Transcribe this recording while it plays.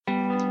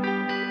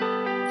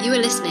You are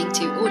listening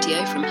to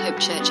audio from Hope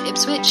Church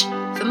Ipswich.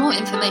 For more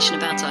information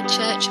about our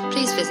church,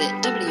 please visit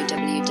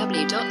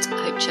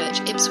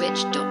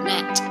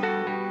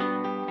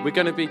www.hopechurchipswich.net. We're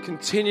going to be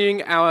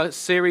continuing our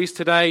series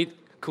today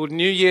called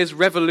New Year's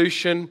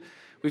Revolution.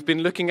 We've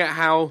been looking at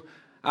how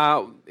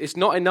it's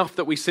not enough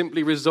that we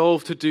simply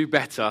resolve to do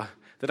better,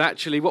 that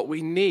actually what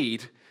we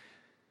need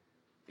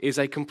is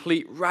a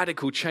complete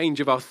radical change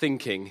of our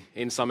thinking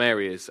in some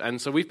areas. And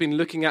so we've been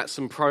looking at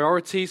some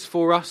priorities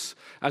for us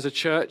as a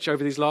church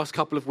over these last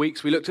couple of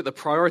weeks. We looked at the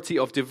priority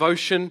of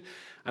devotion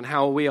and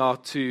how we're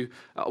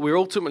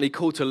ultimately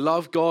called to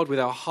love God with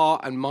our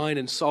heart and mind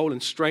and soul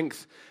and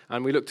strength.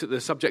 And we looked at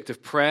the subject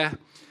of prayer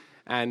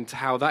and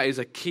how that is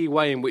a key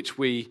way in which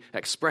we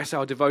express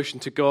our devotion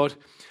to God.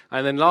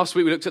 And then last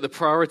week we looked at the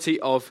priority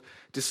of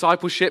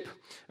discipleship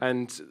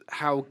and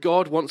how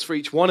God wants for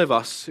each one of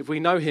us, if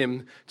we know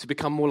Him, to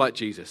become more like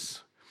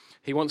Jesus.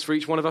 He wants for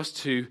each one of us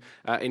to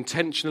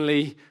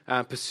intentionally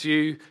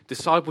pursue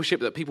discipleship,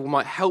 that people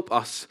might help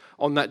us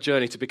on that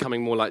journey to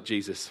becoming more like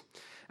Jesus.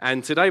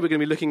 And today we're going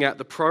to be looking at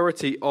the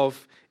priority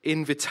of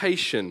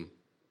invitation.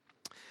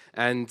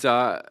 And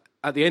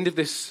at the end of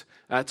this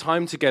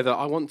time together,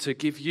 I want to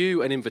give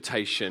you an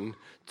invitation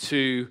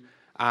to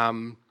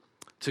come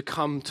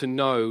to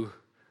know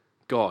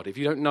God. If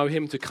you don't know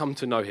Him, to come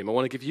to know Him. I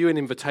want to give you an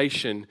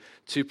invitation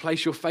to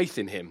place your faith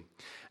in Him.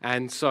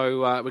 And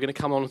so we're going to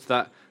come on to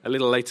that a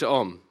little later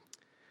on.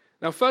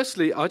 Now,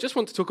 firstly, I just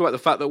want to talk about the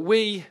fact that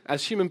we,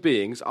 as human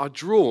beings, are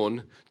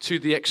drawn to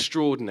the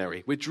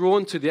extraordinary. We're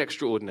drawn to the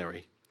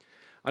extraordinary.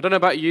 I don't know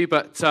about you,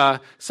 but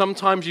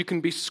sometimes you can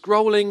be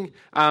scrolling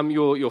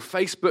your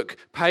Facebook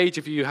page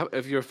if you're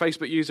a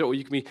Facebook user, or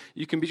you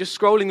can be just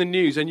scrolling the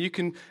news and you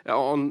can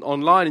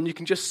online, and you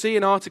can just see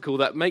an article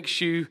that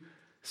makes you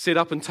sit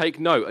up and take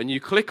note, and you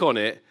click on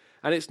it,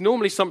 and it's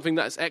normally something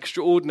that's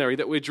extraordinary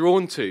that we're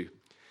drawn to.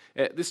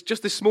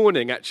 Just this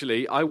morning,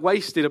 actually, I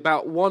wasted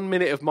about 1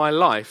 minute of my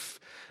life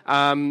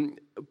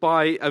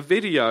by a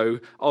video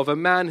of a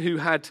man who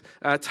had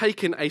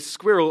taken a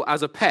squirrel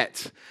as a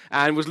pet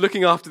and was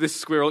looking after this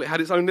squirrel. It had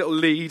its own little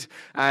lead,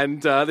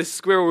 and this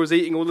squirrel was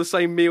eating all the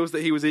same meals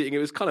that he was eating. It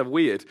was kind of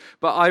weird.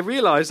 But I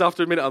realized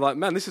after a minute, I'm like,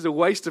 man, this is a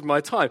waste of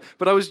my time.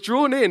 But I was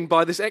drawn in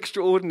by this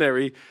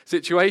extraordinary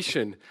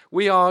situation.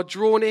 We are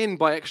drawn in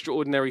by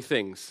extraordinary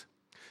things.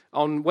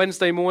 On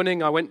Wednesday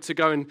morning, I went to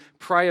go and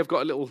pray. I've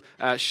got a little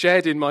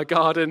shed in my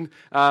garden,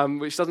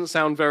 which doesn't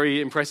sound very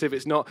impressive.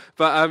 It's not,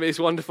 but it's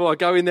wonderful. I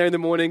go in there in the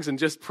mornings and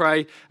just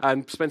pray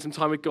and spend some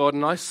time with God.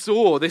 And I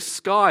saw this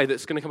sky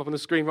that's going to come up on the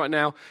screen right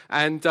now.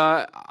 And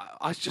I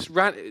just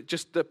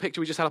the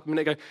picture we just had up a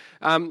minute ago.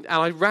 And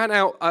I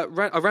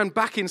ran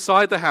back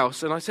inside the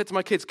house, and I said to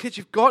my kids,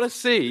 you've got to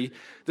see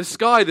the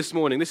sky this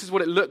morning. This is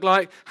what it looked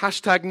like.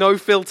 #no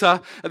filter.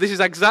 This is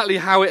exactly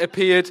how it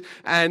appeared.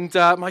 And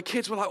my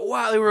kids were like,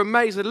 wow, they were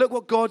amazed. They, look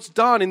what God's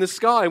done in the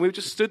sky. And we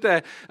just stood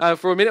there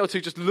for a minute or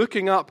two just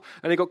looking up,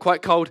 and it got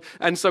quite cold.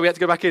 And so we had to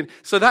go back in.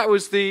 So that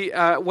was the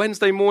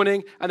Wednesday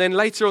morning. And then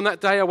later on that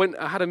day,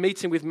 I had a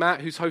meeting with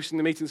Matt, who's hosting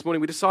the meeting this morning.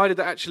 We decided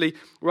that actually,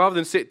 rather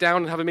than sit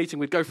down and have a meeting,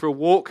 we'd go for a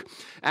walk.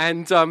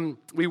 And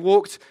we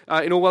walked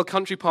in Orwell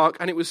Country Park,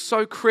 and it was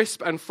so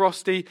crisp and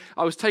frosty.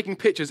 I was taking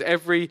pictures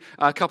every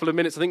couple of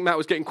minutes. I think Matt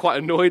was getting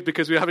quite annoyed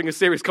because we were having a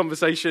serious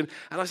conversation.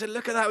 And I said,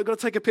 look at that, we've got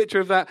to take a picture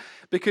of that.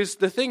 Because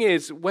the thing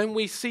is, when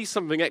we see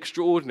something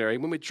extraordinary,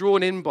 when we're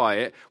drawn in by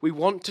it, we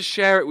want to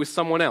share it with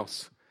someone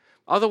else.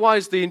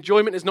 Otherwise, the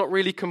enjoyment is not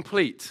really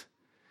complete.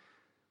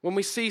 When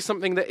we see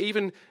something that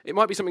it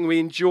might be something we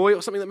enjoy,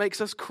 or something that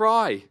makes us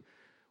cry,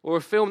 or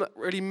a film that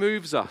really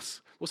moves us,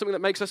 or something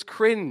that makes us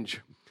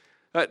cringe.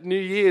 At New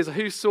Year's,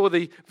 who saw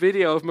the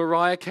video of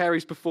Mariah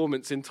Carey's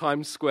performance in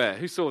Times Square?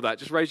 Who saw that?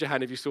 Just raise your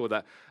hand if you saw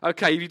that.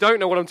 Okay, if you don't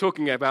know what I'm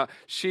talking about,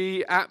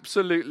 she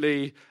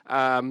absolutely,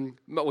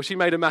 she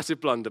made a massive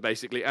blunder,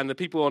 basically, and the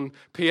people on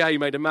PA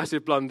made a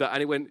massive blunder,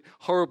 and it went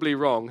horribly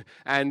wrong,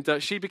 and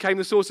she became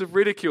the source of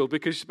ridicule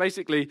because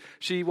basically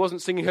she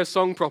wasn't singing her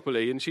song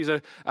properly, and she's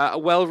a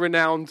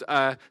well-renowned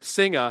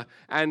singer,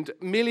 and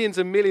millions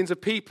of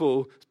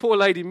people, poor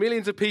lady,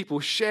 millions of people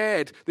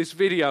shared this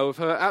video of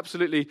her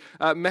absolutely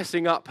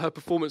messing up her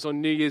performance on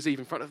New Year's Eve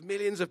in front of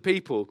millions of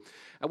people.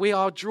 And we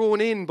are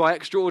drawn in by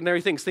extraordinary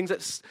things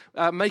that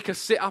make us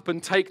sit up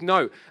and take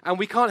note. And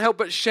we can't help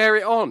but share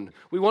it on.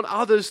 We want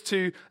others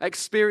to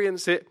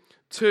experience it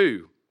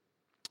too.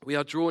 We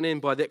are drawn in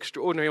by the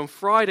extraordinary. On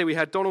Friday, we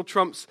had Donald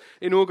Trump's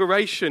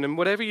inauguration, and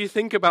whatever you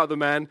think about the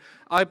man,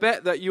 I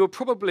bet that you were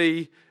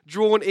probably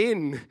drawn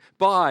in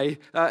by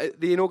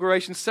the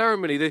inauguration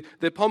ceremony,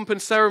 the pomp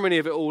and ceremony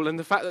of it all, and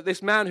the fact that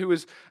this man who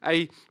was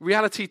a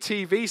reality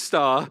TV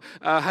star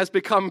has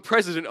become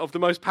president of the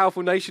most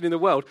powerful nation in the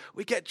world.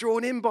 We get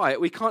drawn in by it.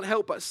 We can't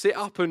help but sit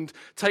up and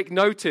take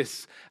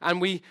notice,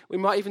 and we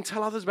might even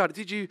tell others about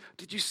it.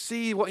 Did you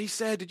see what he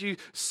said? Did you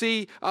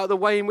see the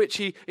way in which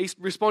he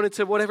responded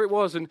to whatever it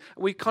was? And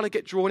we kind of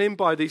get drawn in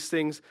by these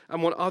things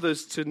and want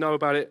others to know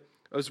about it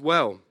as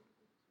well.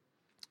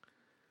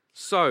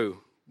 So,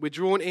 we're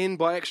drawn in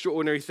by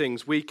extraordinary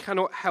things. We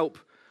cannot help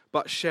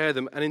but share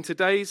them. And in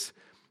today's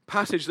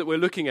passage that we're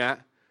looking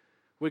at,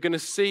 we're going to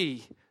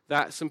see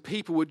that some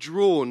people were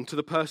drawn to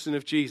the person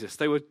of Jesus.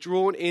 They were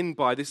drawn in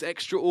by this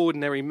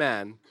extraordinary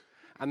man,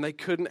 and they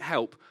couldn't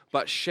help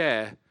but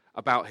share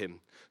about him.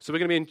 So we're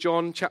going to be in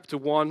John chapter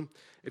 1.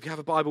 If you have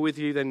a Bible with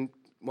you, then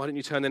why don't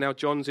you turn there now?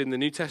 John's in the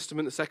New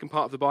Testament, the second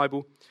part of the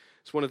Bible.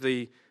 It's one of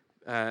the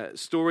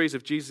stories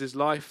of Jesus'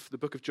 life, the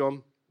book of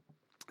John.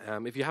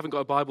 If you haven't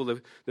got a Bible,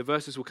 the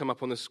verses will come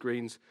up on the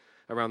screens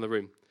around the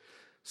room.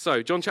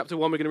 So, John chapter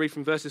 1, we're going to read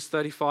from verses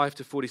 35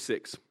 to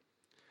 46.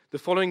 The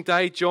following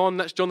day, John,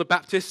 that's John the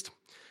Baptist,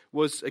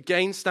 was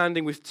again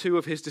standing with two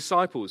of his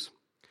disciples.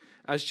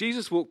 As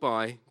Jesus walked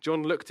by,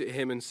 John looked at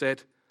him and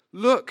said,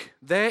 "Look,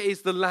 there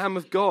is the Lamb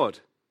of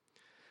God."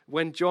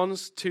 When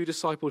John's two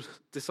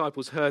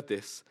disciples heard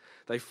this,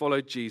 they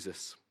followed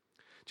Jesus.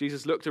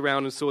 Jesus looked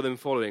around and saw them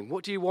following.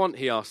 "What do you want?"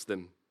 he asked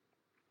them.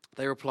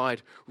 They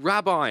replied,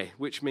 "Rabbi,"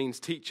 which means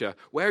teacher,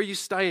 "where are you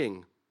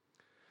staying?"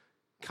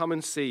 "Come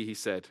and see," he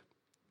said.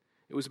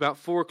 It was about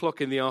 4:00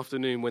 in the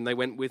afternoon when they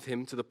went with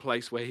him to the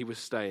place where he was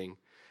staying,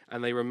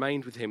 and they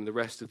remained with him the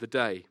rest of the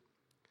day.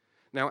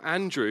 Now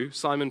Andrew,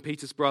 Simon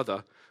Peter's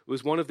brother,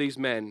 was one of these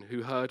men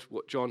who heard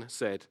what John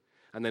said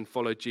and then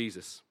followed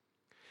Jesus.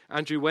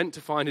 Andrew went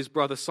to find his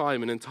brother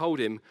Simon and told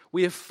him,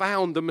 "We have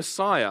found the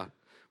Messiah,"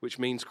 which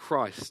means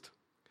Christ.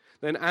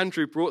 Then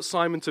Andrew brought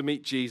Simon to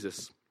meet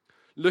Jesus.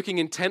 Looking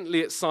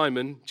intently at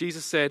Simon,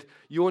 Jesus said,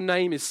 "Your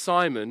name is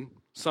Simon,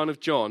 son of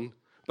John,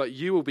 but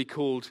you will be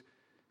called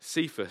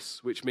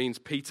Cephas," which means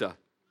Peter.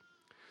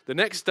 The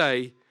next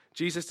day,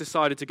 Jesus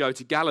decided to go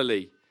to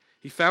Galilee.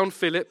 He found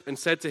Philip and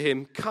said to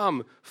him,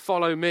 "Come,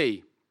 follow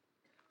me."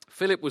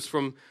 Philip was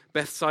from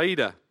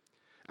Bethsaida,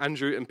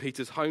 Andrew and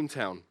Peter's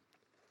hometown.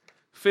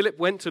 Philip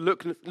went to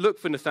look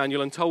for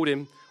Nathanael and told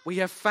him, "We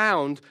have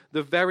found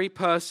the very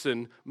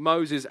person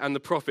Moses and the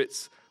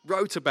prophets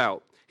wrote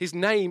about. His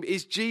name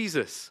is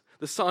Jesus,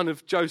 the son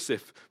of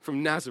Joseph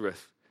from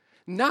Nazareth."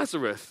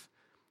 "Nazareth!"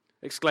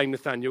 exclaimed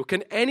Nathanael.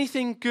 "Can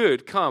anything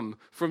good come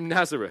from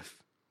Nazareth?"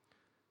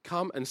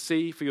 "Come and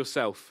see for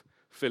yourself,"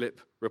 Philip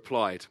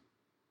replied.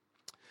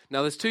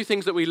 Now there's two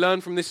things that we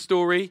learn from this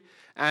story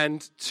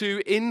and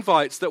two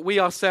invites that we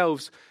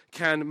ourselves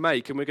can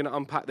make, and we're going to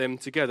unpack them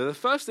together. The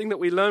first thing that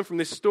we learn from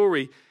this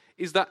story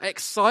is that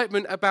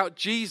excitement about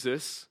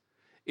Jesus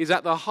is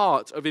at the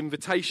heart of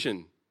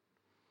invitation.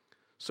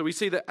 So we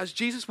see that as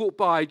Jesus walked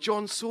by,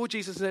 John saw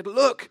Jesus and said,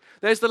 "Look,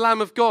 there's the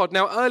Lamb of God."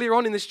 Now earlier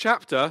on in this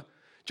chapter,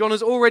 John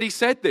has already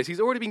said this. He's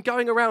already been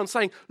going around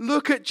saying,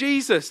 "Look at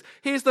Jesus.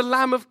 Here's the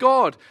Lamb of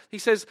God." He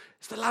says,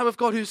 it's the Lamb of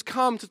God who's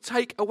come to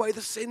take away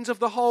the sins of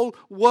the whole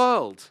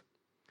world.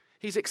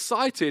 He's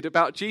excited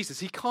about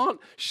Jesus. He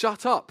can't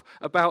shut up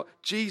about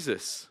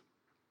Jesus.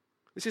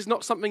 This is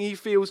not something he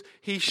feels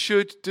he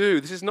should do.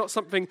 This is not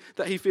something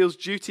that he feels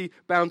duty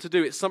bound to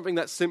do. It's something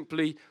that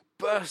simply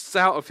bursts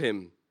out of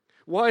him.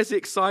 Why is he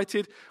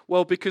excited?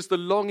 Well, because the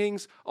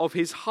longings of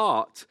his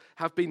heart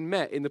have been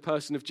met in the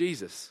person of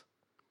Jesus.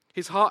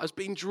 His heart has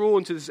been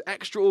drawn to this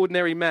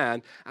extraordinary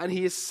man, and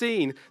he has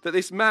seen that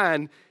this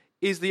man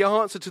is the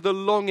answer to the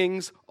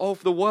longings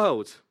of the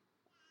world.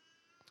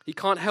 He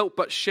can't help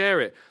but share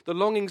it. The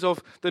longings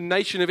of the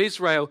nation of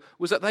Israel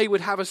was that they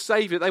would have a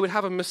Savior, they would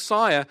have a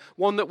Messiah,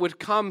 one that would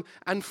come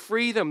and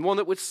free them, one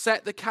that would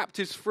set the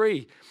captives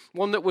free,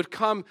 one that would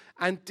come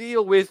and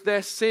deal with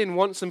their sin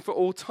once and for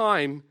all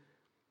time.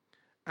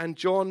 And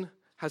John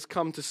has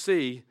come to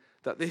see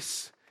that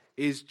this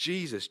is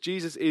Jesus.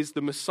 Jesus is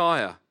the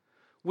Messiah.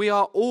 We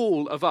are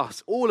all of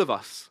us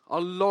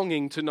are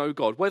longing to know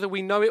God. Whether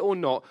we know it or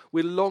not,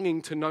 we're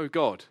longing to know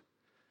God.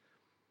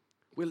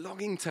 We're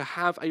longing to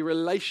have a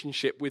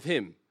relationship with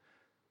him.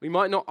 We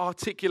might not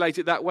articulate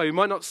it that way, we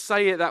might not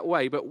say it that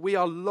way, but we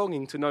are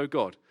longing to know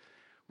God.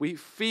 We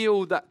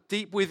feel that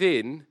deep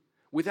within,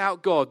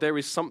 without God, there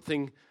is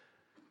something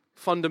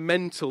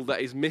fundamental that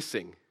is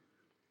missing.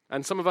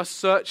 And some of us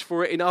search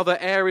for it in other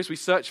areas. We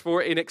search for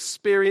it in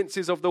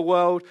experiences of the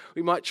world.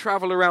 We might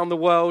travel around the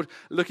world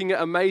looking at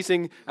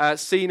amazing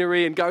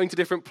scenery and going to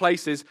different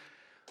places.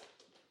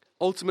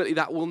 Ultimately,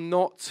 that will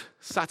not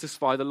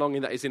satisfy the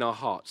longing that is in our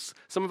hearts.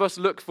 Some of us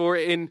look for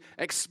it in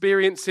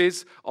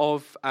experiences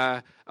of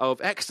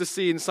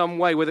ecstasy in some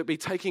way, whether it be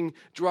taking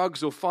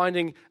drugs or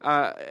finding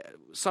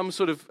some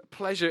sort of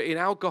pleasure in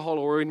alcohol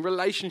or in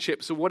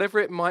relationships or whatever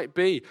it might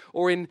be,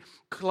 or in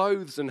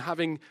clothes and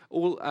having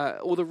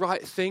all the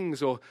right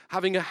things, or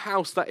having a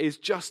house that is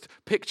just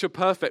picture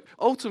perfect.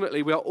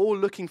 Ultimately, we are all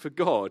looking for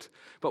God,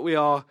 but we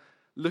are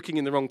looking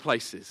in the wrong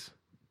places.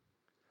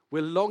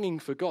 We're longing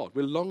for God.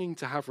 We're longing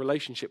to have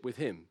relationship with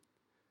him.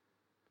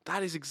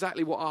 That is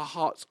exactly what our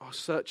hearts are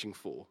searching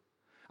for,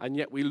 and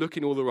yet we look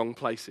in all the wrong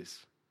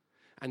places.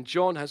 And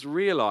John has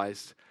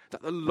realized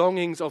that the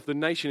longings of the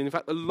nation, in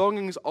fact, the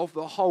longings of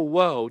the whole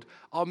world,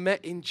 are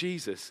met in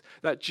Jesus.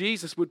 That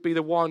Jesus would be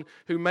the one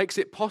who makes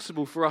it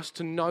possible for us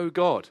to know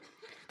God.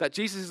 That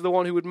Jesus is the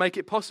one who would make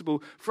it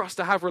possible for us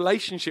to have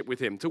relationship with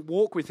him, to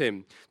walk with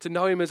him, to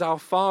know him as our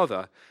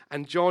Father.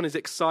 And John is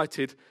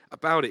excited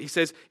about it. He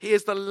says, "He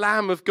is the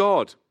Lamb of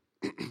God."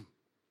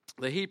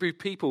 The Hebrew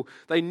people,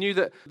 they knew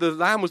that the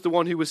Lamb was the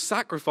one who was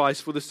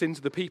sacrificed for the sins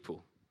of the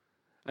people.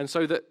 And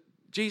so that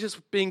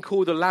Jesus being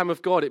called the Lamb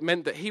of God, it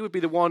meant that he would be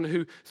the one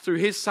who, through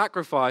his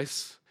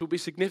sacrifice, would be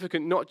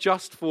significant not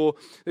just for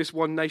this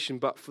one nation,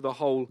 but for the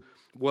whole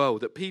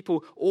world, that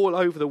people all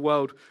over the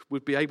world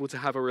would be able to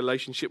have a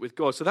relationship with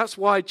God. So that's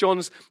why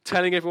John's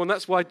telling everyone,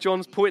 that's why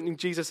John's pointing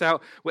Jesus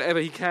out wherever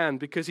he can,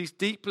 because he's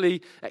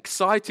deeply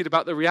excited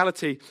about the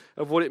reality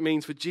of what it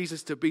means for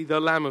Jesus to be the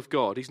Lamb of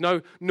God. He's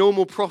no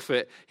normal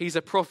prophet, he's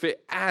a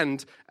prophet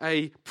and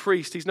a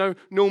priest. He's no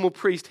normal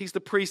priest, he's the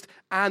priest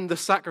and the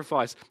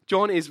sacrifice.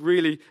 John is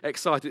really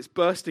excited, it's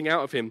bursting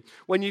out of him.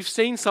 When you've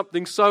seen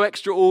something so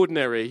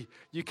extraordinary,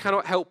 you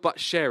cannot help but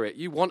share it.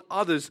 You want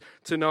others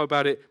to know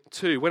about it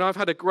too. When I've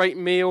had a great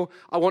meal,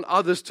 I want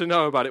others to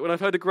know about it. When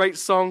I've heard a great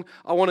song,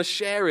 I want to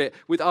share it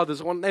with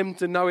others. I want them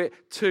to know it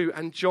too.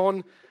 And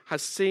John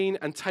has seen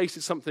and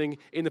tasted something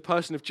in the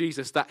person of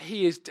Jesus that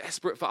he is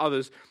desperate for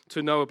others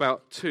to know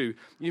about too.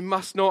 You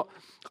must not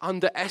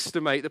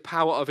underestimate the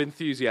power of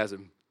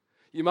enthusiasm.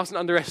 You mustn't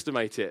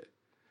underestimate it.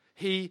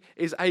 He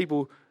is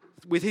able,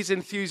 with his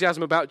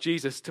enthusiasm about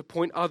Jesus, to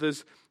point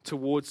others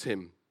towards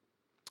him.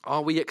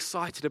 Are we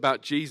excited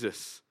about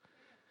Jesus?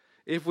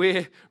 If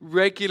we're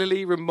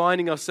regularly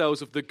reminding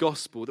ourselves of the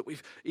gospel that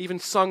we've even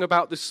sung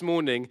about this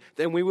morning,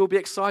 then we will be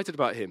excited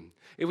about him.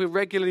 If we're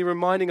regularly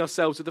reminding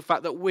ourselves of the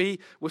fact that we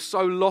were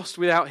so lost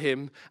without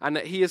him and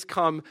that he has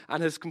come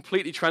and has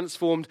completely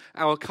transformed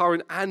our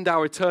current and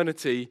our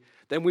eternity,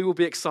 then we will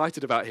be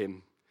excited about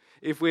him.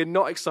 If we're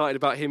not excited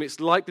about him,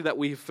 it's likely that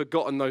we've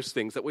forgotten those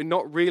things, that we're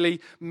not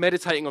really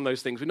meditating on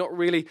those things, we're not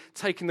really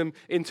taking them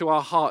into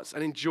our hearts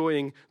and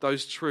enjoying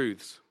those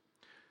truths.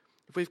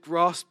 If we've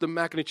grasped the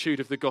magnitude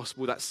of the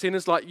gospel, that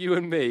sinners like you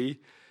and me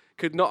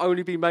could not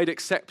only be made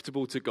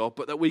acceptable to God,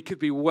 but that we could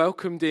be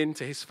welcomed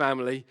into his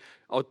family,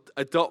 or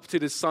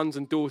adopted as sons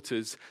and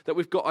daughters, that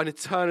we've got an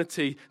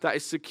eternity that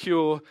is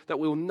secure, that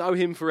we'll know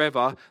him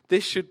forever,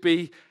 this should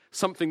be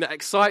something that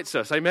excites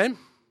us. Amen?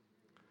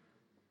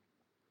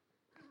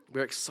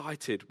 We're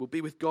excited. We'll be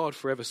with God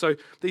forever. So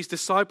these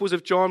disciples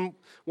of John,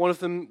 one of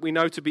them we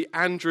know to be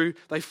Andrew,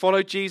 they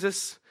follow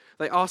Jesus.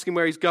 They ask him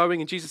where he's going,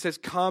 and Jesus says,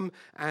 "Come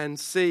and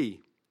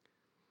see."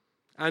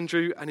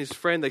 Andrew and his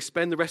friend, they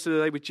spend the rest of the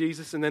day with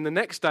Jesus, and then the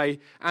next day,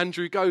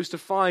 Andrew goes to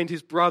find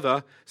his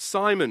brother,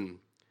 Simon.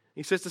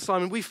 He says to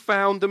Simon, "We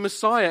found the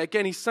Messiah."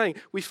 Again, he's saying,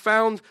 we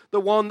found the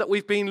one that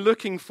we've been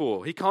looking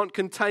for. He can't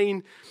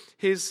contain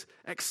his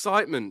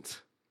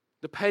excitement.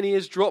 The penny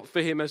has dropped for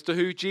him as to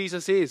who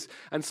Jesus is.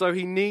 And so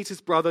he needs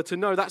his brother to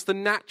know. That's the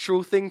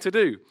natural thing to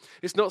do.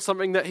 It's not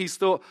something that he's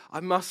thought,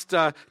 I must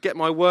get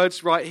my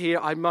words right here.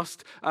 I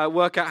must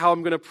work out how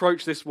I'm going to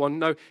approach this one.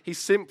 No, he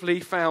simply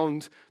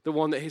found the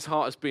one that his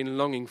heart has been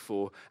longing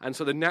for. And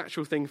so the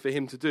natural thing for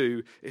him to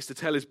do is to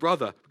tell his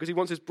brother, because he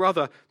wants his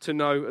brother to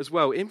know as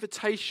well.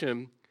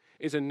 Invitation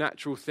is a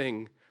natural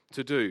thing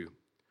to do.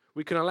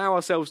 We can allow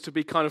ourselves to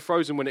be kind of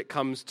frozen when it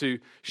comes to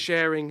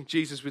sharing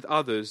Jesus with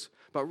others.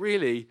 But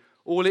really,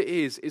 all it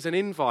is an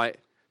invite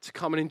to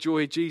come and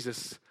enjoy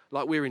Jesus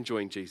like we're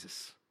enjoying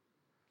Jesus.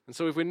 And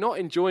so if we're not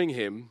enjoying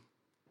him,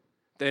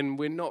 then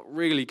we're not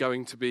really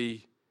going to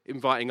be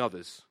inviting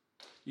others.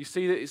 You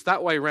see that it's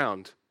that way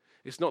around.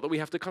 It's not that we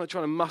have to kind of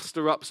try to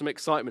muster up some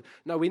excitement.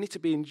 No, we need to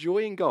be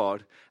enjoying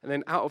God, and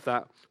then out of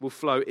that will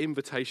flow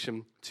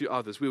invitation to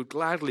others. We will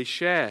gladly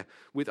share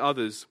with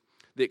others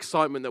the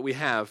excitement that we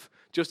have,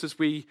 just as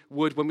we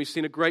would when we've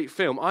seen a great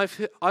film.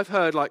 I've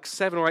heard like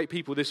 7 or 8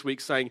 people this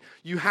week saying,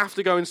 you have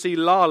to go and see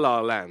La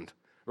La Land,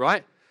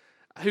 right?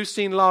 Who's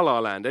seen La La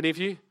Land? Any of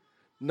you?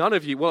 None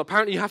of you? Well,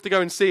 apparently you have to go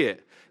and see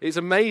it. It's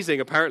amazing,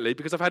 apparently,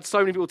 because I've had so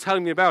many people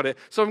telling me about it,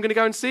 so I'm going to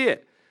go and see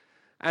it.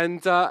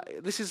 And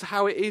this is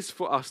how it is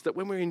for us, that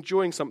when we're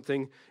enjoying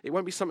something, it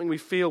won't be something we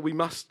feel we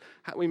must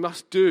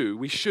do,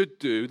 we should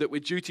do, that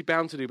we're duty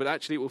bound to do, but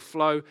actually it will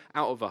flow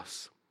out of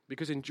us.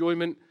 Because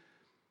enjoyment,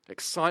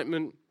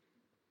 excitement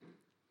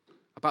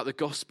about the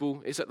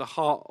gospel is at the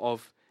heart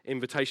of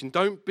invitation.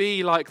 Don't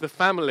be like the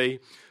family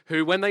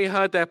who, when they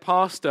heard their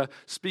pastor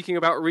speaking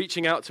about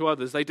reaching out to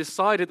others, they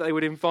decided they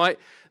would invite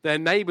their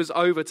neighbors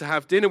over to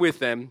have dinner with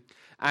them.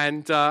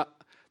 And the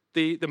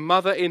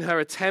mother, in her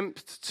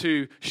attempt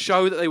to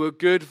show that they were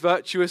good,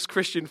 virtuous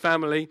Christian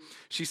family,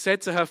 she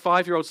said to her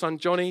 5-year-old son,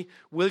 Johnny,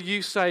 will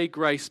you say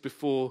grace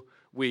before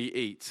we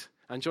eat?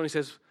 And Johnny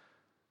says,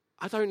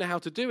 I don't know how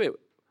to do it.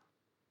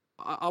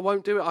 I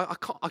won't do it. I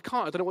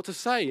can't. I don't know what to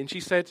say. And she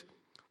said,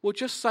 well,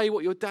 just say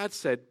what your dad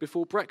said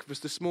before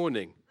breakfast this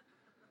morning.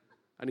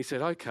 And he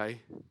said,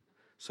 okay.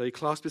 So he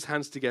clasped his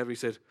hands together. He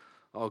said,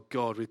 oh,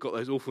 God, we've got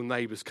those awful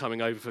neighbours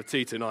coming over for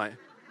tea tonight.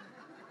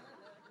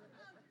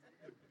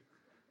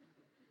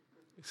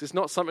 This is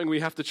not something we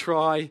have to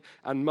try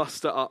and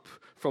muster up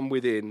from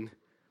within.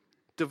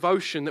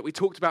 Devotion that we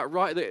talked about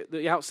right at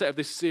the outset of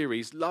this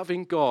series,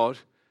 loving God,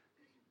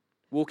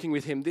 walking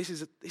with him, this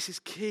is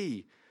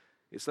key.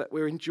 It's that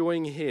we're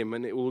enjoying him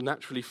and it will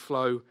naturally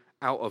flow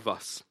out of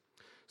us.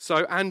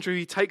 So Andrew,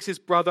 he takes his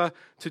brother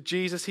to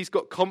Jesus. He's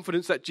got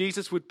confidence that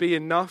Jesus would be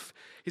enough.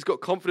 He's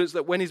got confidence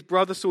that when his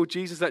brother saw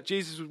Jesus, that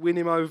Jesus would win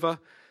him over.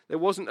 There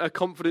wasn't a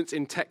confidence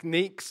in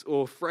techniques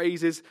or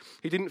phrases.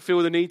 He didn't feel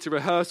the need to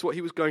rehearse what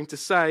he was going to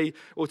say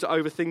or to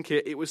overthink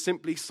it. It was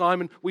simply,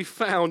 Simon, we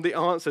found the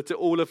answer to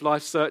all of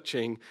life's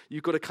searching.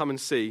 You've got to come and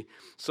see.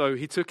 So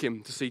he took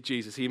him to see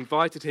Jesus. He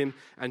invited him,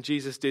 and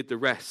Jesus did the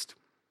rest.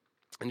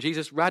 And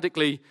Jesus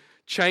radically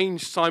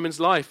changed Simon's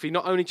life. He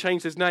not only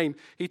changed his name,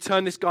 he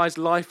turned this guy's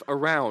life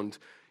around.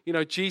 You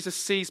know, Jesus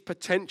sees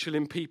potential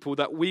in people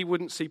that we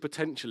wouldn't see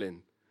potential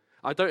in.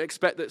 I don't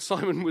expect that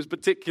Simon was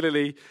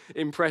particularly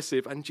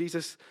impressive, and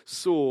Jesus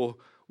saw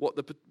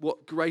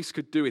what grace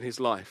could do in his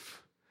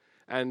life.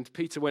 And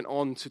Peter went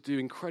on to do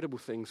incredible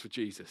things for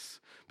Jesus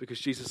because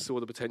Jesus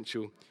saw the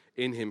potential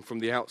in him from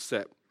the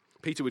outset.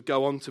 Peter would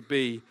go on to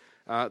be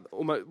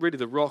almost really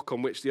the rock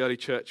on which the early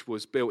church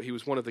was built. He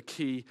was one of the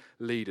key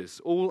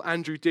leaders. All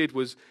Andrew did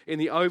was, in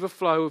the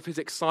overflow of his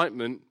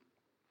excitement,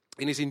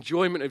 in his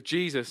enjoyment of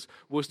Jesus,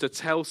 was to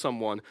tell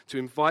someone, to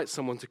invite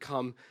someone to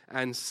come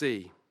and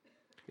see.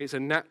 It's a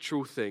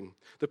natural thing.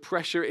 The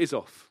pressure is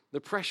off.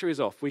 The pressure is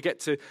off. We get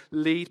to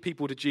lead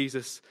people to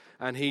Jesus,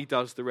 and he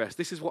does the rest.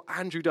 This is what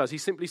Andrew does. He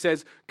simply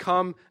says,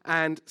 come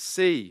and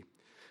see.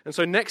 And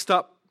so next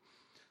up,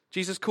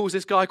 Jesus calls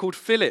this guy called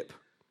Philip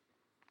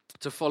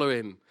to follow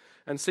him.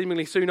 And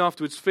seemingly soon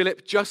afterwards,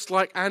 Philip, just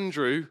like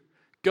Andrew,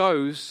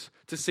 goes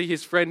to see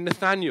his friend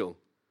Nathanael.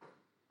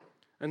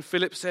 And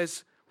Philip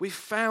says, we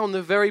found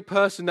the very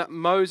person that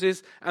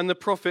Moses and the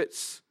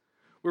prophets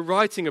were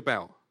writing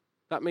about.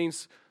 That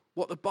means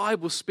what the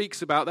Bible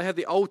speaks about. They had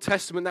the Old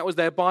Testament, that was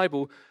their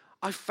Bible.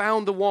 I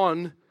found the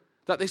one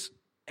that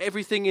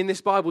everything in this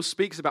Bible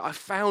speaks about. I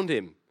found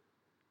him.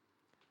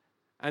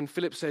 And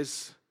Philip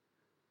says,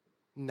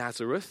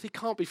 Nazareth? He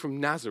can't be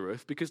from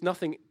Nazareth because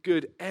nothing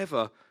good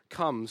ever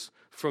comes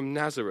from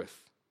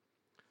Nazareth.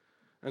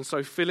 And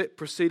so Philip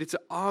proceeded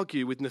to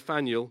argue with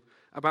Nathanael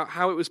about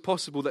how it was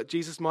possible that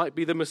Jesus might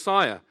be the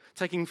Messiah,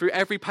 taking through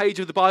every page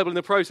of the Bible in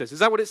the process. Is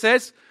that what it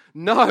says?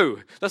 No,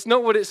 that's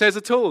not what it says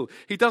at all.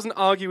 He doesn't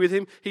argue with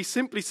him. He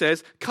simply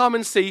says, come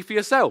and see for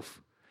yourself.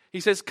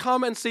 He says,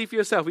 come and see for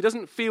yourself. He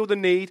doesn't feel the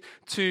need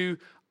to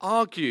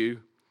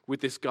argue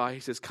with this guy. He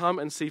says, come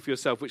and see for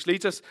yourself, which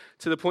leads us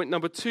to the point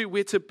number 2.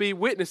 We're to be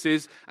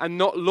witnesses and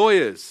not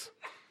lawyers.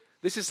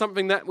 This is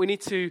something that we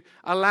need to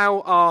allow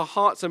our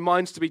hearts and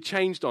minds to be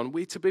changed on.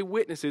 We're to be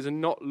witnesses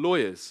and not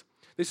lawyers.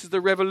 This is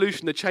the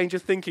revolution, the change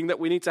of thinking that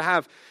we need to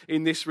have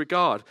in this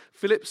regard.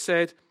 Philip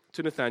said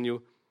to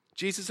Nathanael,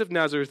 Jesus of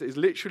Nazareth is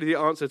literally the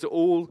answer to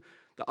all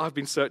that I've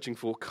been searching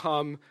for.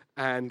 Come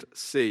and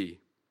see.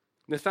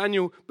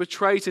 Nathanael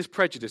betrays his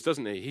prejudice,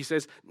 doesn't he? He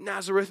says,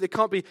 Nazareth, there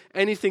can't be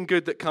anything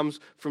good that comes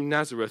from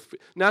Nazareth.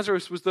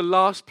 Nazareth was the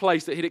last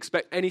place that he'd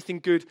expect anything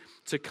good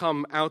to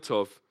come out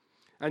of.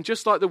 And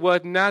just like the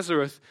word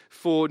Nazareth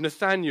for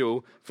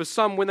Nathanael, for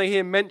some, when they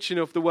hear mention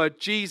of the word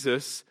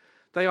Jesus,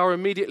 they are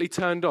immediately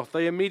turned off.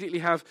 They immediately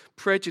have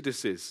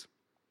prejudices.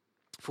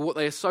 For what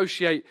they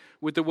associate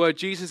with the word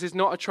Jesus is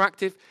not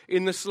attractive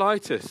in the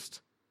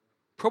slightest.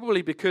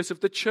 Probably because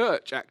of the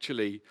church,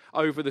 actually,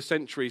 over the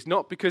centuries.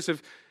 Not because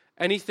of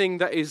anything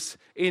that is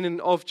in and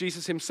of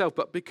Jesus himself,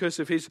 but because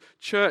of his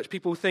church.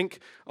 People think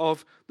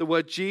of the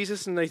word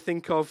Jesus and they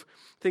think of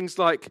things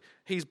like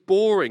he's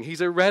boring,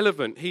 he's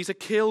irrelevant, he's a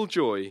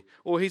killjoy,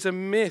 or he's a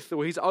myth,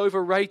 or he's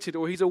overrated,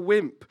 or he's a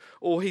wimp,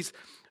 or he's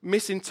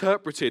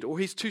misinterpreted, or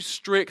he's too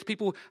strict.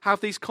 People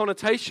have these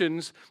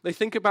connotations. They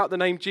think about the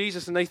name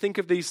Jesus and they think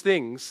of these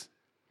things.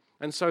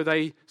 And so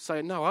they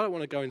say, no, I don't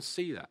want to go and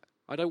see that.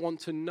 I don't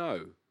want to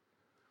know.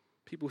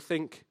 People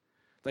think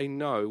they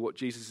know what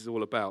Jesus is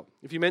all about.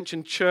 If you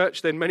mention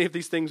church, then many of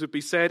these things would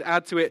be said.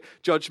 Add to it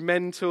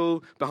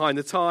judgmental, behind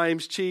the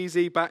times,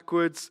 cheesy,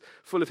 backwards,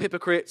 full of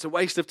hypocrites, a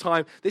waste of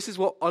time. This is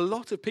what a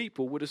lot of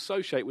people would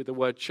associate with the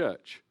word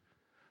church.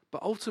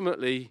 But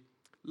ultimately,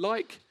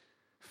 like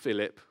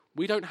Philip,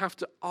 we don't have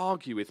to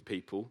argue with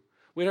people.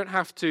 We don't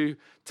have to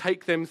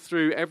take them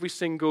through every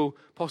single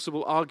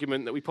possible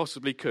argument that we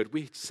possibly could.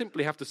 We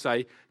simply have to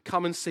say,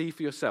 come and see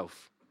for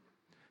yourself.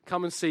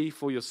 Come and see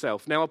for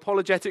yourself. Now,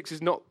 apologetics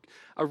is not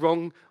a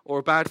wrong or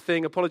a bad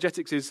thing.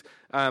 Apologetics is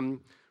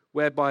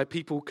whereby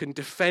people can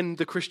defend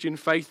the Christian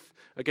faith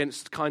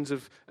against kinds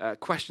of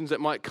questions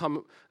that might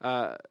come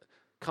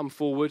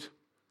forward.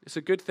 It's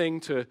a good thing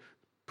to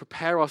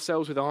prepare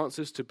ourselves with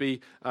answers, to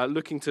be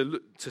looking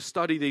to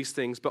study these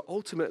things. But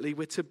ultimately,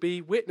 we're to be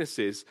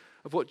witnesses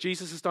of what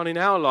Jesus has done in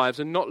our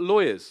lives and not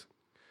lawyers.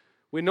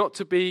 We're not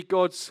to be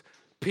God's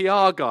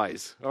PR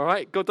guys, all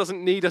right? God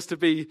doesn't need us to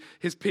be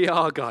his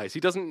PR guys. He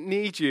doesn't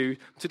need you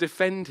to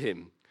defend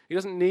him. He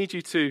doesn't need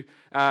you to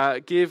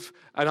give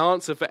an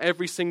answer for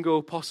every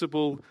single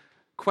possible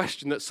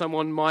question that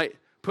someone might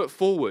put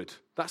forward.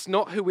 That's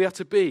not who we are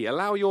to be.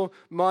 Allow your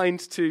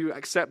mind to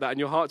accept that and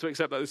your heart to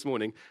accept that this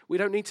morning. We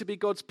don't need to be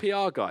God's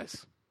PR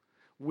guys.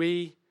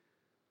 We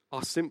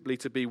are simply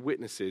to be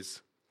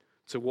witnesses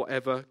to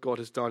whatever God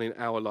has done in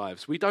our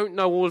lives. We don't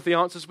know all of the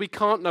answers. We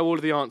can't know all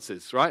of the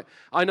answers, right?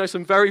 I know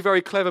some very,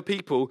 very clever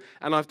people,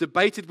 and I've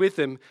debated with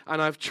them,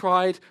 and I've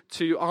tried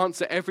to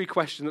answer every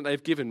question that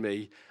they've given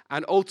me.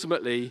 And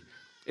ultimately,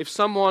 if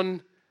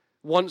someone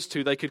wants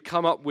to, they could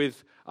come up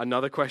with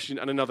another question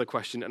and another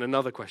question and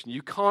another question.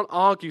 You can't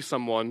argue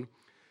someone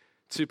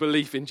to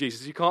belief in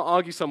Jesus. You can't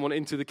argue someone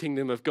into the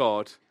kingdom of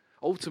God.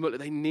 Ultimately,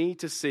 they need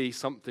to see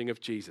something of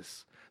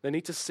Jesus. They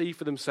need to see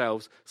for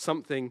themselves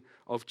something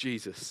of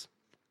Jesus.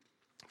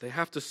 They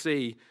have to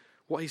see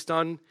what he's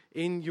done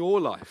in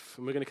your life.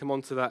 And we're going to come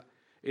on to that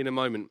in a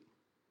moment.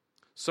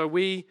 So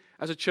we,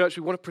 as a church,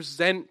 we want to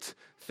present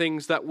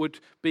things that would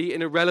be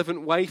in a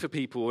relevant way for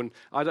people. And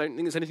I don't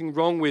think there's anything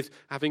wrong with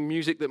having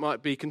music that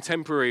might be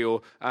contemporary,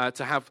 or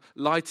to have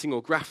lighting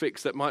or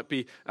graphics that might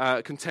be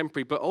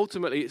contemporary. But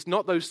ultimately, it's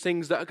not those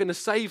things that are going to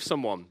save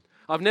someone.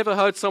 I've never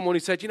heard someone who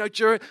said,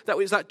 during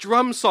that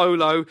drum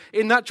solo,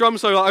 in that drum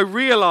solo, I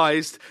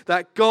realized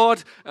that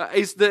God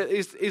is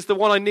the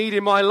one I need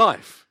in my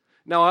life.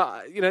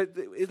 Now,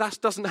 that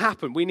doesn't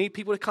happen. We need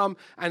people to come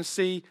and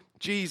see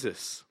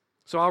Jesus.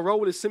 So our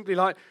role is simply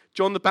like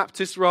John the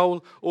Baptist's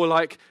role, or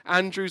like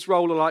Andrew's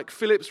role, or like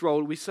Philip's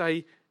role. We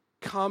say,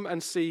 come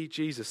and see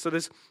Jesus. So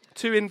there's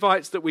two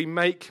invites that we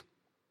make.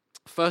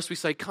 First, we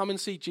say, come and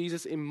see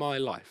Jesus in my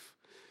life.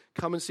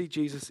 Come and see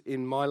Jesus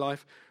in my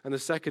life. And the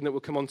second that we'll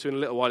come on to in a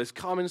little while is,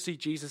 come and see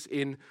Jesus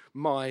in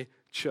my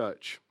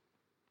church.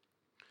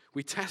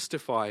 We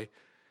testify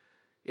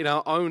in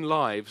our own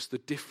lives the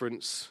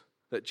difference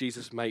that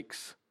Jesus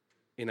makes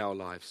in our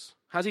lives.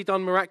 Has he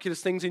done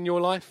miraculous things in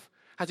your life?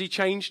 Has he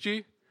changed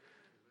you?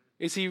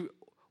 Is he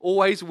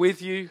always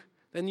with you?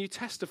 Then you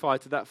testify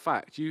to that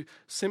fact. You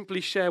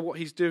simply share what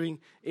he's doing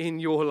in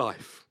your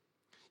life.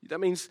 That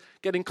means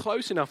getting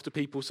close enough to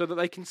people so that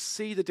they can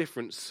see the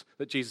difference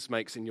that Jesus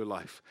makes in your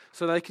life.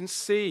 So they can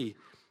see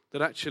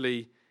that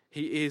actually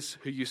he is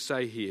who you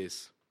say he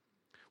is.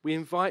 We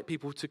invite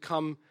people to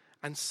come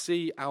and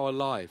see our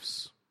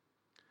lives.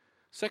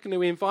 Secondly,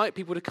 we invite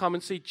people to come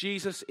and see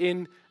Jesus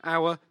in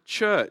our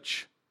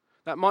church.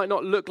 That might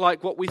not look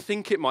like what we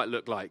think it might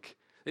look like.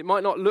 It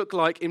might not look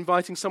like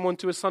inviting someone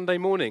to a Sunday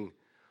morning,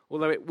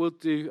 although it will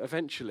do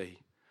eventually.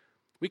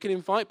 We can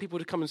invite people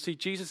to come and see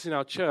Jesus in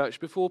our church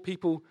before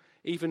people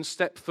even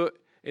step foot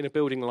in a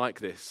building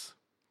like this,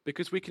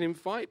 because we can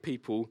invite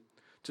people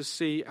to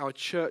see our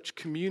church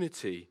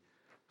community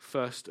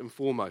first and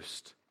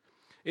foremost.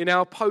 In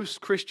our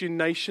post-Christian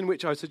nation,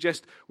 which I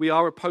suggest we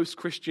are a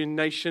post-Christian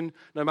nation,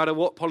 no matter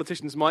what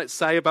politicians might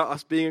say about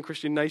us being a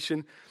Christian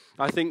nation,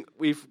 I think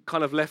we've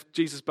kind of left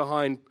Jesus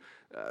behind,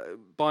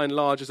 by and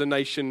large, as a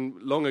nation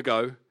long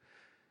ago.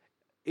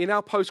 In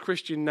our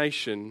post-Christian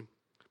nation,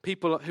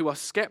 people who are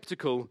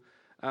skeptical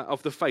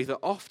of the faith are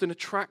often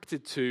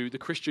attracted to the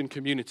Christian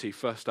community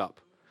first up.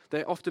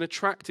 They're often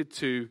attracted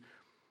to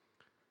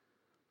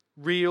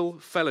real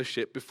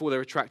fellowship before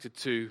they're attracted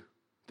to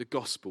the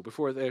gospel,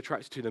 before they're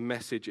attracted to the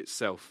message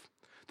itself.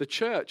 The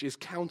church is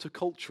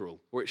countercultural,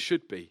 or it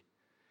should be.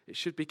 It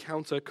should be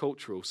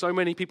countercultural. So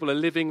many people are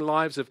living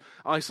lives of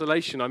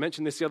isolation. I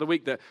mentioned this the other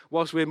week, that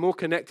whilst we're more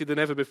connected than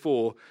ever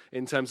before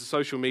in terms of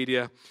social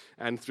media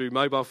and through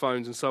mobile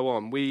phones and so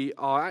on, we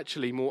are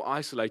actually more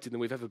isolated than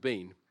we've ever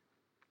been.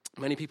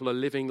 Many people are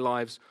living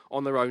lives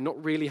on their own,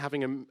 not really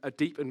having a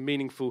deep and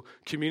meaningful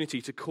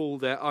community to call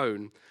their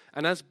own.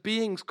 And as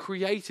beings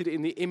created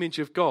in the image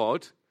of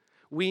God,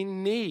 we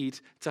need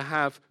to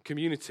have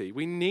community.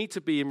 We need to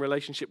be in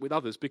relationship with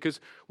others because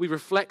we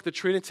reflect the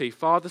Trinity,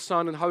 Father,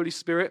 Son, and Holy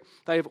Spirit.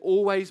 They have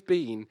always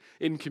been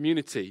in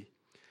community,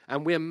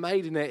 and we're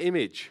made in their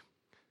image.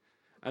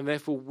 And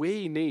therefore,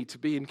 we need to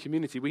be in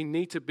community. We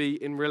need to be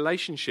in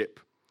relationship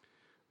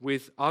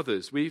with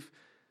others. We've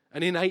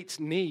an innate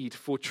need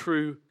for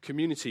true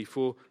community,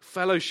 for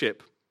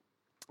fellowship.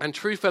 And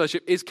true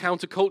fellowship is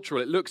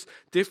countercultural. It looks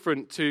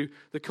different to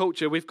the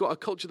culture. We've got a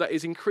culture that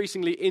is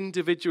increasingly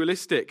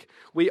individualistic.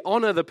 We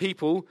honor the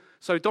people.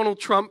 So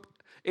Donald Trump,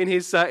 in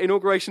his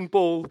inauguration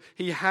ball,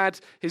 he had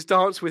his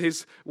dance with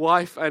his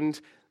wife, and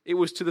it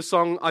was to the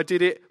song "I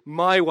Did It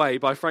My Way"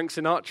 by Frank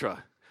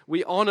Sinatra.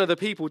 We honor the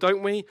people,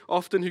 don't we?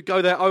 Often who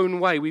go their own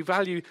way. We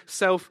value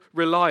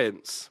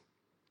self-reliance.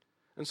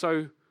 And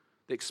so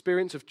the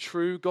experience of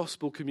true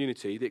gospel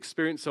community, the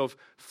experience of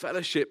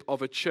fellowship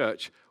of a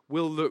church,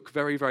 will look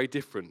very, very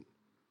different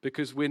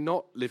because we're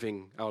not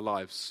living our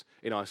lives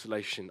in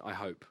isolation, I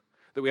hope.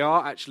 That we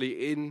are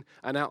actually in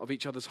and out of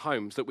each other's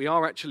homes, that we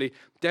are actually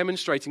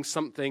demonstrating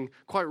something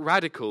quite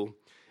radical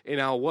in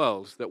our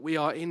world, that we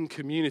are in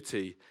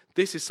community.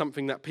 This is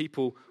something that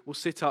people will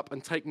sit up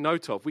and take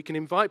note of. We can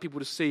invite people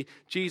to see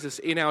Jesus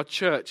in our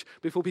church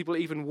before people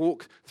even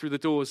walk through the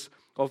doors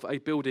of a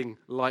building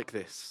like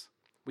this.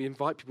 We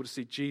invite people to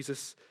see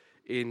Jesus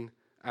in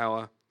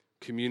our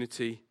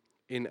community,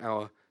 in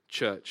our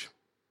church.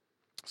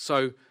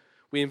 So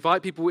we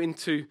invite people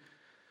into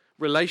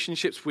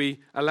relationships.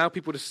 We allow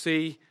people to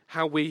see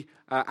how we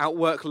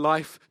outwork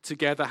life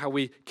together, how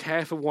we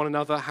care for one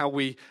another, how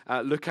we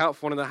look out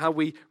for one another, how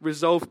we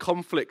resolve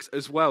conflicts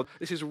as well.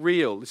 This is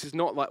real. This is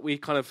not like we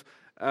kind of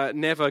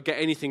never get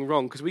anything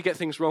wrong, because we get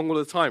things wrong all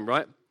the time,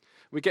 right?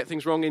 We get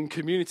things wrong in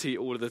community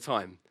all of the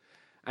time.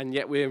 And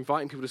yet we're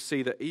inviting people to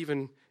see that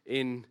even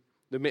in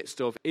the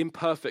midst of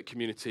imperfect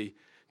community,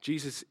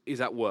 Jesus is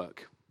at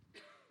work.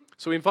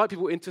 So we invite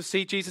people in to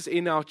see Jesus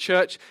in our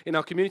church, in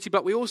our community,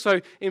 but we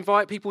also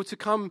invite people to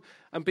come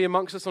and be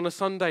amongst us on a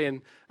Sunday.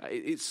 And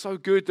it's so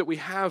good that we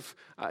have,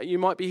 you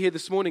might be here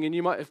this morning and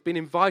you might have been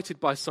invited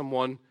by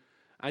someone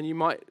and you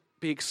might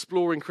be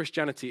exploring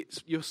Christianity.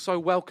 You're so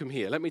welcome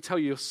here. Let me tell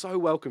you, you're so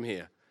welcome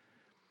here.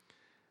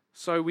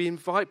 So we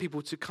invite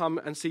people to come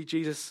and see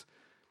Jesus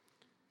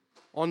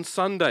on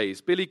Sundays.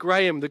 Billy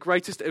Graham, the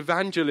greatest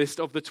evangelist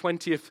of the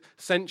 20th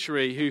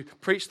century, who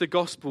preached the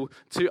gospel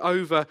to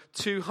over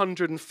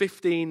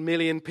 215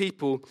 million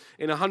people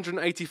in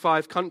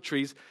 185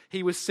 countries,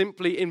 he was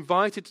simply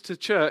invited to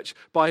church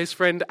by his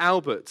friend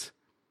Albert.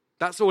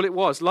 That's all it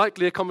was.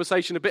 Likely a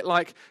conversation a bit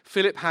like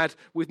Philip had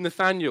with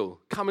Nathaniel.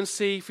 Come and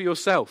see for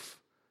yourself.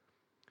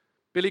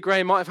 Billy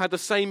Graham might have had the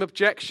same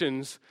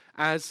objections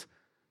as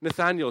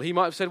Nathaniel. He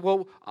might have said,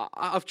 well,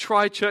 I've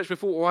tried church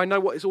before, or I know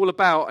what it's all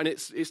about, and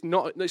it's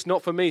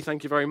not for me,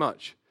 thank you very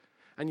much.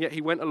 And yet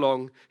he went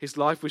along, his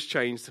life was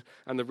changed,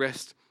 and the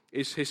rest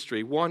is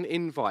history. One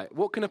invite.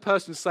 What can a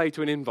person say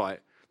to an invite?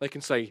 They can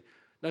say,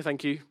 no,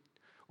 thank you,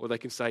 or they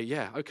can say,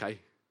 yeah, okay.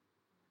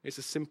 It's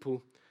as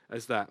simple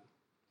as that.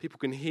 People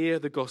can hear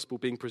the gospel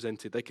being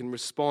presented. They can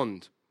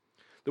respond.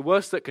 The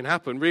worst that can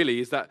happen, really,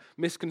 is that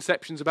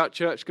misconceptions about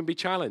church can be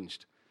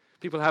challenged.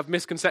 People have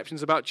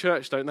misconceptions about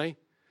church, don't they?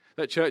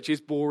 That church is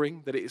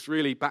boring, that it's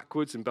really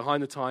backwards and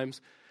behind the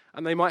times,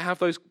 and they might have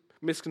those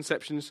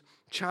misconceptions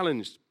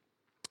challenged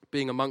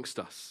being amongst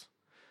us.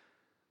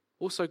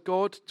 Also,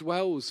 God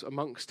dwells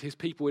amongst his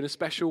people in a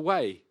special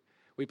way.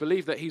 We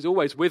believe that he's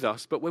always with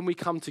us, but when we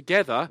come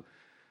together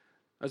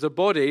as a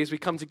body, as we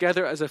come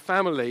together as a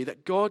family,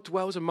 that God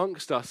dwells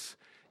amongst us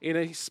in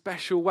a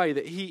special way,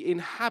 that he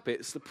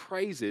inhabits the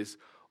praises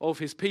of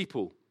his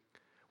people.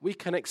 We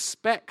can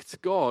expect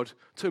God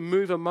to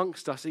move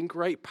amongst us in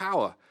great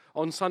power.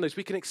 On Sundays,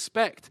 we can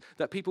expect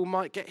that people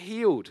might get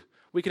healed.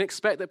 We can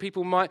expect that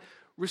people might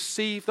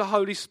receive the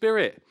Holy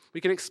Spirit.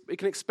 We can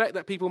expect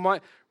that people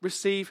might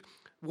receive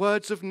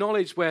words of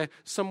knowledge where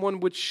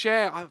someone would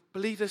share, I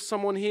believe there's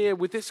someone here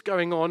with this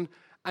going on,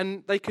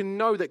 and they can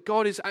know that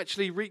God is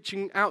actually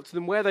reaching out to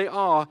them where they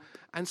are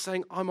and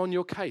saying, I'm on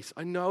your case.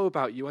 I know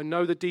about you. I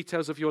know the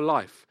details of your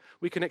life.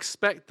 We can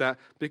expect that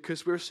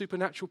because we're a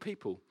supernatural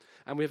people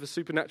and we have a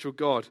supernatural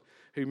God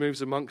who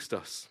moves amongst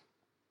us.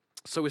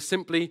 So we're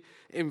simply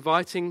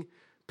inviting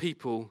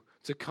people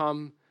to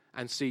come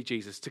and see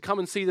Jesus, to come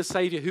and see the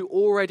Savior who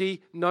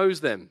already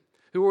knows them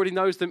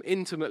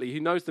intimately, who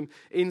knows them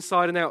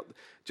inside and out.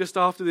 Just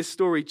after this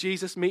story,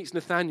 Jesus meets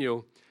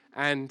Nathanael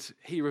and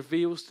he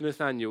reveals to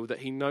Nathanael that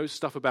he knows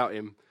stuff about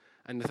him.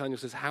 And Nathanael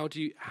says, how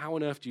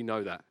on earth do you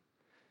know that?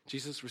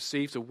 Jesus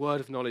receives a word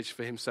of knowledge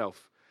for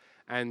himself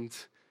and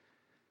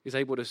is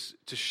able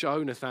to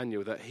show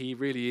Nathanael that he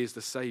really is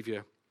the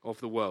Savior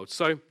of the world.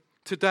 So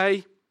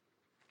today,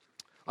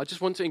 I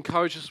just want to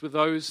encourage us with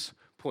those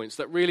points,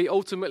 that really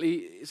ultimately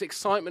it's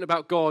excitement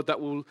about God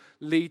that will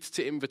lead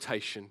to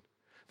invitation.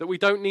 That we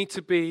don't need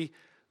to be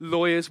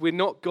lawyers. We're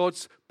not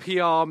God's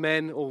PR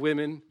men or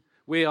women.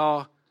 We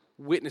are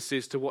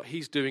witnesses to what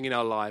he's doing in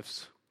our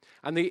lives.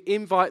 And the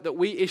invite that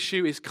we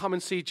issue is come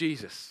and see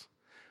Jesus.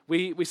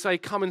 We say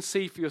come and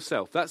see for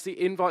yourself. That's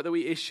the invite that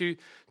we issue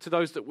to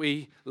those that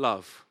we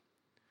love.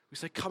 We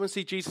say come and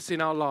see Jesus in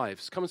our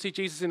lives. Come and see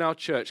Jesus in our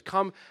church.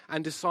 Come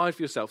and decide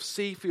for yourself.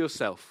 See for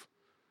yourself.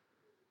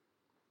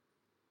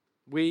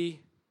 We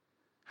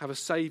have a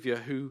Savior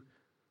who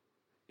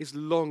is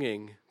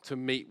longing to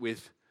meet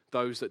with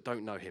those that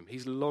don't know him.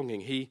 He's longing.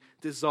 He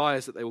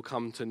desires that they will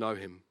come to know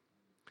him.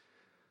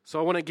 So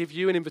I want to give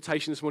you an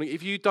invitation this morning.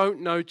 If you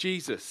don't know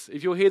Jesus,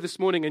 if you're here this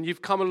morning and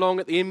you've come along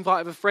at the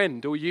invite of a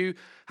friend, or you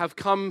have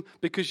come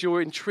because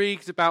you're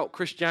intrigued about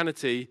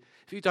Christianity,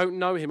 if you don't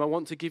know him, I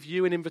want to give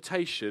you an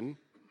invitation.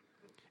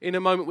 In a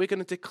moment, we're going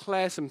to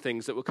declare some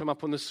things that will come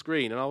up on the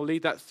screen, and I'll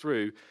lead that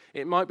through.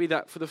 It might be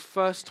that for the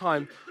first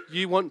time,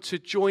 you want to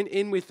join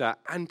in with that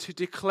and to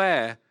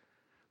declare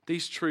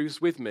these truths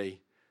with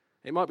me.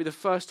 It might be the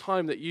first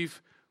time that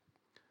you've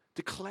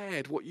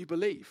declared what you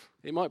believe.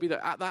 It might be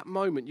that at that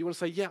moment, you want to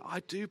say, yeah, I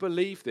do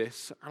believe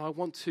this, and I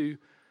want to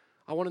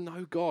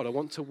know God. I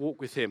want to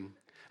walk with him.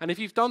 And if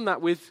you've done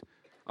that with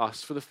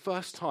us for the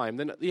first time,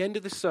 then at the end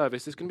of the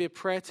service, there's going to be a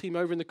prayer team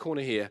over in the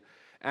corner here.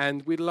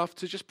 And we'd love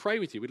to just pray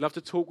with you. We'd love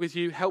to talk with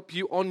you, help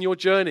you on your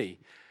journey.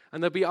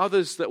 And there'll be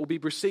others that will be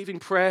receiving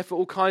prayer for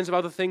all kinds of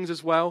other things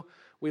as well.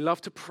 We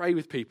love to pray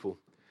with people.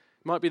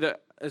 It might be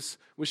that, as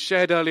was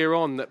shared earlier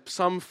on, that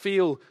some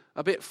feel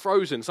a bit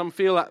frozen. Some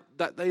feel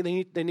that they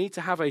need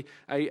to have a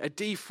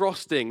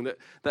defrosting,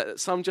 that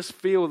some just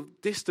feel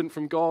distant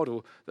from God,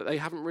 or that they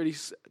haven't really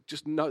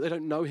they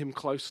don't know him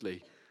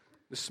closely.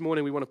 This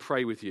morning we want to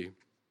pray with you.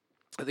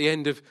 At the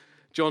end of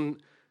John's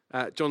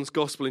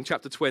Gospel in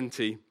chapter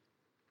 20,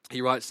 he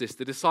writes this: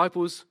 the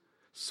disciples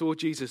saw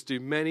Jesus do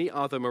many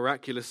other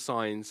miraculous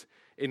signs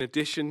in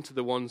addition to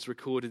the ones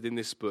recorded in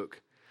this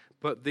book.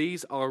 But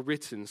these are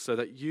written so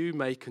that you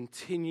may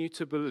continue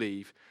to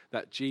believe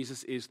that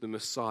Jesus is the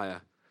Messiah,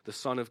 the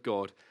Son of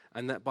God,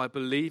 and that by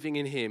believing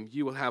in him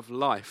you will have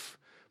life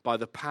by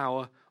the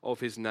power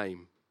of his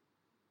name.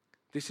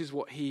 This is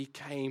what he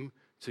came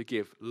to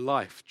give.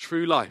 Life,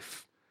 true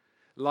life.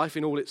 Life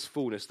in all its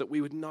fullness, that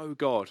we would know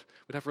God,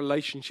 would have a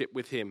relationship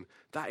with him.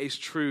 That is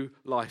true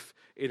life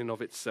in and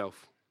of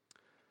itself.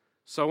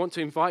 So I want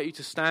to invite you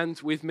to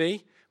stand with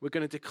me. We're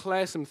going to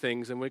declare some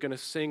things and we're going to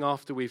sing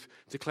after we've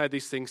declared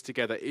these things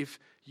together. If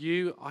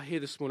you are here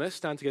this morning, let's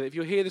stand together. If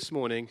you're here this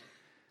morning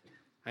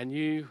and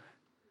you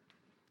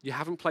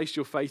haven't placed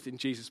your faith in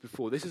Jesus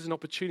before, this is an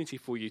opportunity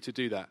for you to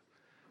do that.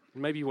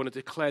 Maybe you want to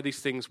declare these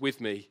things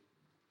with me.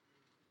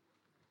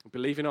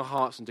 Believe in our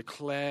hearts and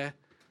declare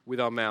with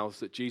our mouths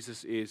that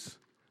Jesus is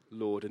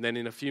Lord. And then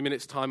in a few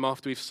minutes' time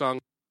after we've sung,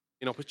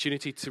 an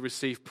opportunity to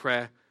receive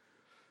prayer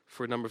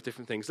for a number of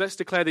different things. Let's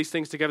declare these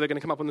things together. They're going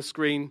to come up on the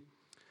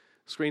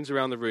screens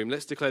around the room.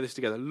 Let's declare this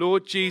together.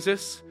 Lord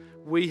Jesus,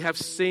 we have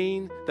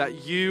seen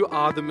that you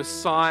are the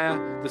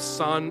Messiah, the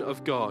Son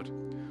of God.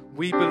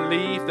 We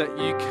believe that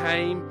you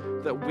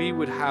came that we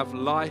would have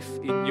life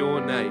in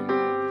your name.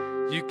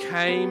 You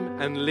came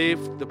and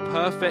lived the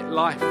perfect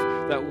life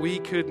that we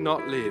could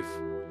not live.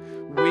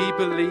 We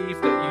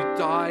believe that you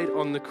died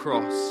on the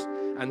cross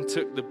and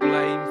took the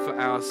blame for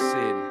our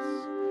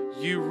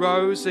sin. You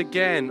rose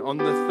again on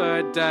the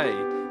third day,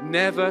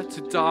 never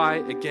to die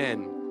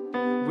again.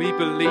 We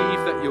believe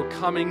that you're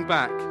coming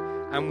back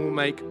and will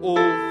make all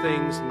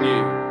things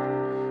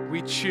new.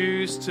 We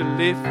choose to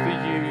live for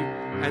you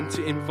and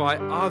to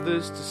invite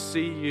others to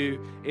see you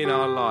in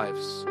our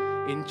lives.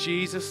 In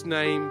Jesus'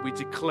 name, we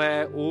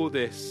declare all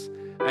this.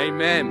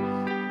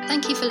 Amen.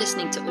 Thank you for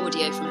listening to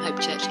audio from Hope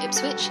Church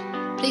Ipswich.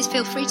 Please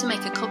feel free to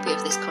make a copy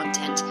of this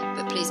content,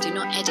 but please do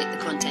not edit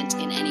the content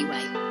in any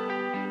way.